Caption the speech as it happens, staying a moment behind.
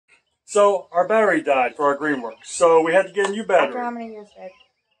So our battery died for our GreenWorks. So we had to get a new battery. After how many years, babe?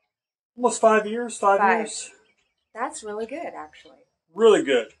 Almost 5 years, 5 years. That's really good, actually. Really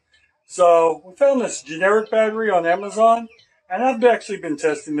good. So we found this generic battery on Amazon, and I've actually been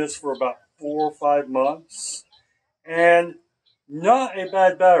testing this for about 4 or 5 months, and not a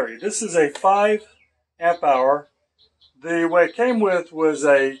bad battery. This is a 5 amp hour. The way it came with was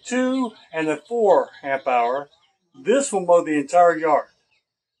a 2 and a 4 amp hour. This will mow the entire yard.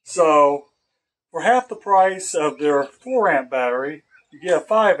 So for half the price of their 4 amp battery, you get a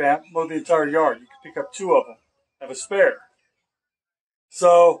 5 amp, mow the entire yard. You can pick up 2 of them, have a spare.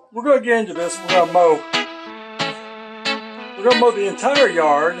 So we're going to get into this. We're going to mow the entire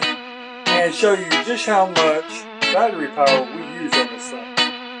yard and show you just how much battery power we use on this thing.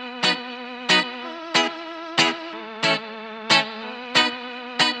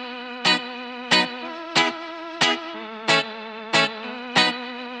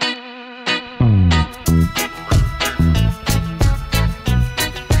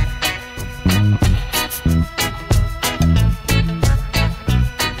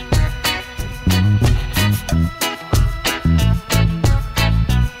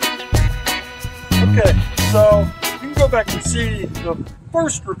 Okay, so you can go back and see the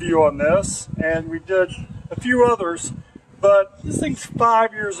first review on this, and we did a few others, but this thing's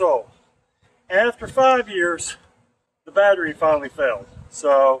 5 years old. And after 5 years, the battery finally failed.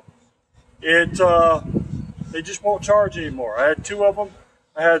 So they just won't charge anymore. I had 2 of them.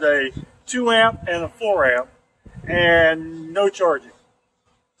 I had a 2 amp and a 4 amp, and no charging.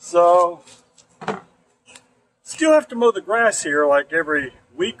 So still have to mow the grass here like every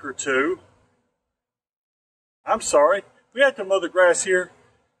week or 2. I'm sorry, we had to mow the grass here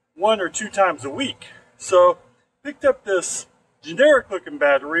 1 or 2 times a week. So picked up this generic looking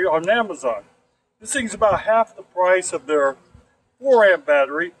battery on Amazon. This thing's about half the price of their 4 amp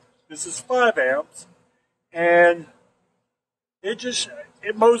battery. This is 5 amps, and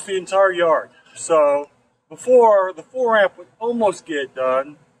it mows the entire yard. So before, the 4 amp would almost get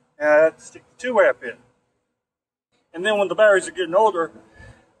done, and I had to stick the 2 amp in. And then when the batteries are getting older,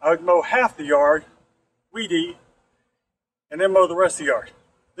 I would mow half the yard, weed eat, and then mow the rest of the yard.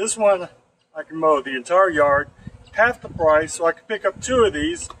 This one, I can mow the entire yard, half the price, so I can pick up 2 of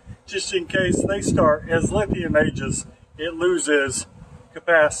these just in case they start, as lithium ages, it loses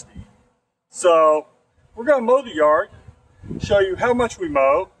capacity. So we're going to mow the yard, show you how much we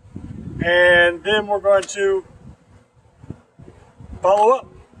mow, and then we're going to follow up.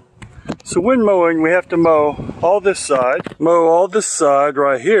 So when mowing, we have to mow all this side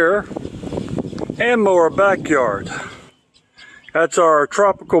right here, and mow our backyard. That's our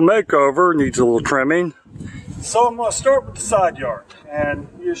tropical makeover, needs a little trimming. So I'm going to start with the side yard, and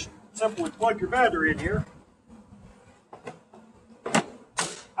you just simply plug your battery in here. I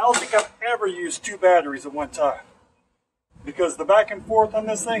don't think I've ever used 2 batteries at one time, because the back and forth on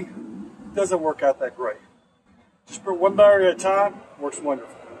this thing doesn't work out that great. Just put 1 battery at a time, works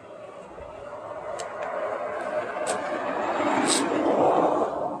wonderful.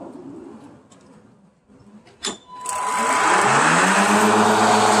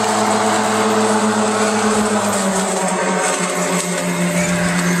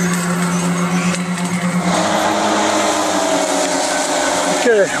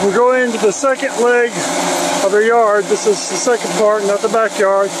 Okay, we're going into the second leg of our yard. This is the second part, not the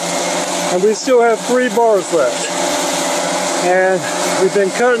backyard. And we still have 3 bars left. And we've been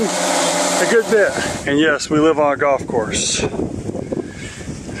cutting a good bit. And yes, we live on a golf course.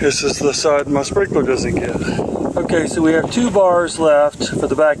 This is the side my sprinkler doesn't get. Okay, so we have 2 bars left for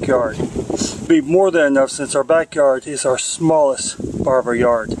the backyard. It'll be more than enough since our backyard is our smallest part of our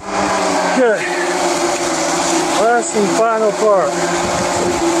yard. Okay, last and final part.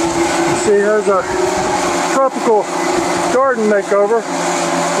 See, here's a tropical garden makeover.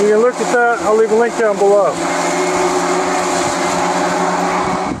 You can look at that. I'll leave a link down below.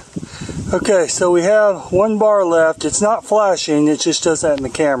 Okay, so we have 1 bar left. It's not flashing, it just does that in the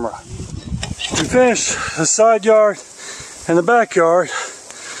camera. We finished the side yard and the backyard,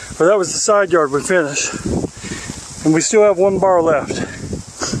 or that was the side yard we finished. And we still have 1 bar left.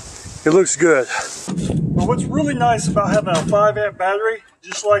 It looks good. But what's really nice about having a 5 amp battery,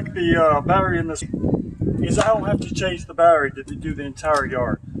 just like the battery in this, is I don't have to change the battery to do the entire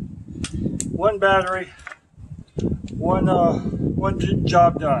yard. 1 battery, one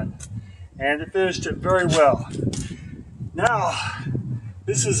job done. And it finished it very well. Now,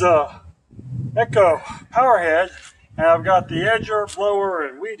 this is a Echo powerhead, and I've got the edger, blower,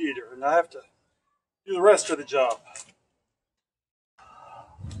 and weed eater, and I have to do the rest of the job.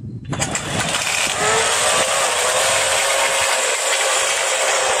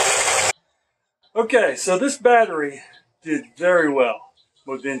 Okay, so this battery did very well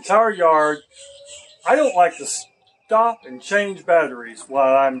with the entire yard. I don't like to stop and change batteries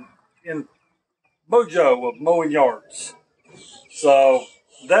while I'm in mojo of mowing yards. So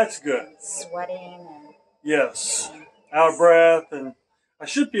that's good. Sweating and Yes, out of breath, and I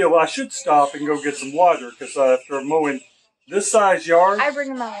should stop and go get some water because after mowing this size yard, I bring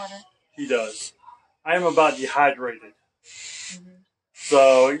him my water. he does. I am about dehydrated. Mm-hmm.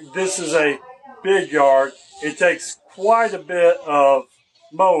 So this is a big yard. It takes quite a bit of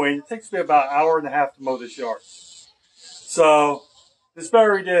mowing. It takes me about an hour and a half to mow this yard. So this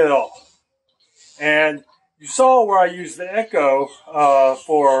battery did it all. And you saw where I used the echo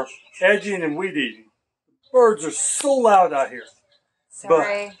for edging and weed eating. Birds are so loud out here.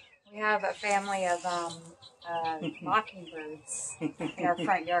 Sorry, we have a family of mockingbirds in our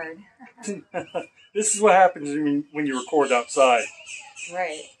front yard. This is what happens when you record outside.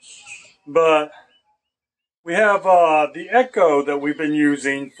 Right. But we have the Echo that we've been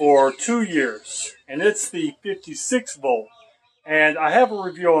using for 2 years, and it's the 56 volt. And I have a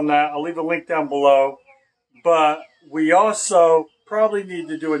review on that. I'll leave a link down below. But we also probably need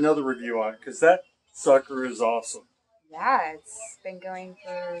to do another review on it because that sucker is awesome. Yeah, it's been going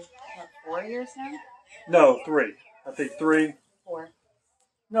for, what, 4 years now? No, 3. I think 3. 4.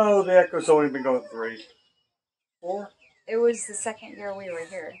 No, the Echo's only been going 3. 4? It was the second year we were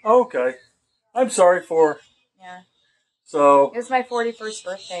here. Okay. I'm sorry, 4. Yeah. So It was my 41st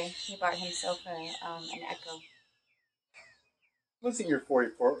birthday. He bought himself an Echo. wasn't your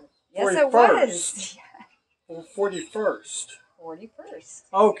 44? Yes, it was. 41st. 41st.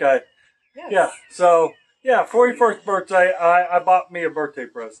 Okay. Yes. Yeah. So yeah, 41st birthday. I bought me a birthday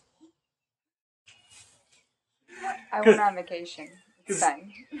present. I went on vacation. It's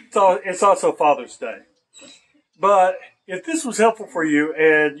fun. So it's also Father's Day. But if this was helpful for you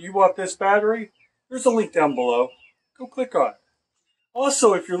and you want this battery, there's a link down below. Go click on it.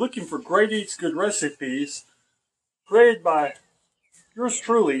 Also, if you're looking for great eats, good recipes, created by yours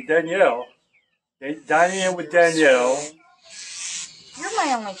truly, Danielle, Dining In with Danielle. You're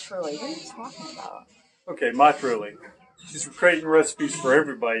my only truly. What are you talking about? Okay, my truly. She's creating recipes for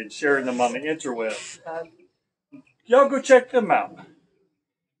everybody and sharing them on the interweb. Y'all go check them out.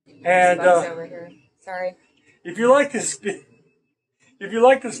 And Bugs over here. Sorry. if you like this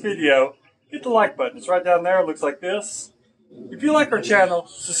video, hit the like button. It's right down there. It looks like this. If you like our channel,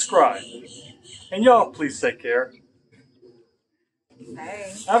 subscribe. And y'all, please take care.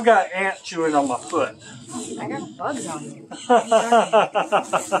 Hey. I've got ant chewing on my foot. I got bugs on you.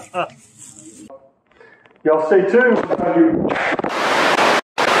 Y'all stay tuned.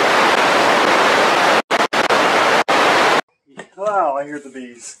 Wow, I hear the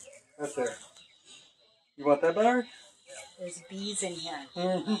bees. Right there. You want that battery? There's bees in here.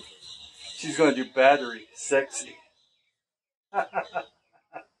 Mm-hmm. She's going to do battery sexy. Okay.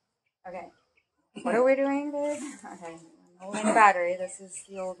 What are we doing, babe? Okay. I'm holding the battery. This is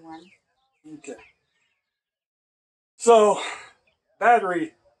the old one. Okay. So,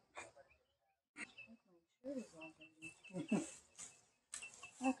 battery.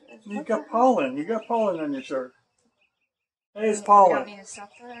 You got pollen. You got pollen on your shirt. Hey, it's You pollen. don't need to stop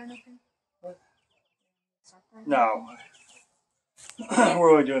that or anything? What? Stop that? No.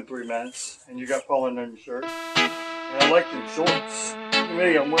 We're only doing 3 minutes, and you got pollen on your shirt. And I like them shorts. To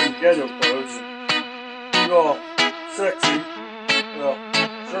me, I'm wearing ghetto clothes. You all sexy. Well,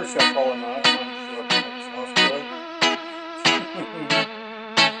 shirt's got pollen on it.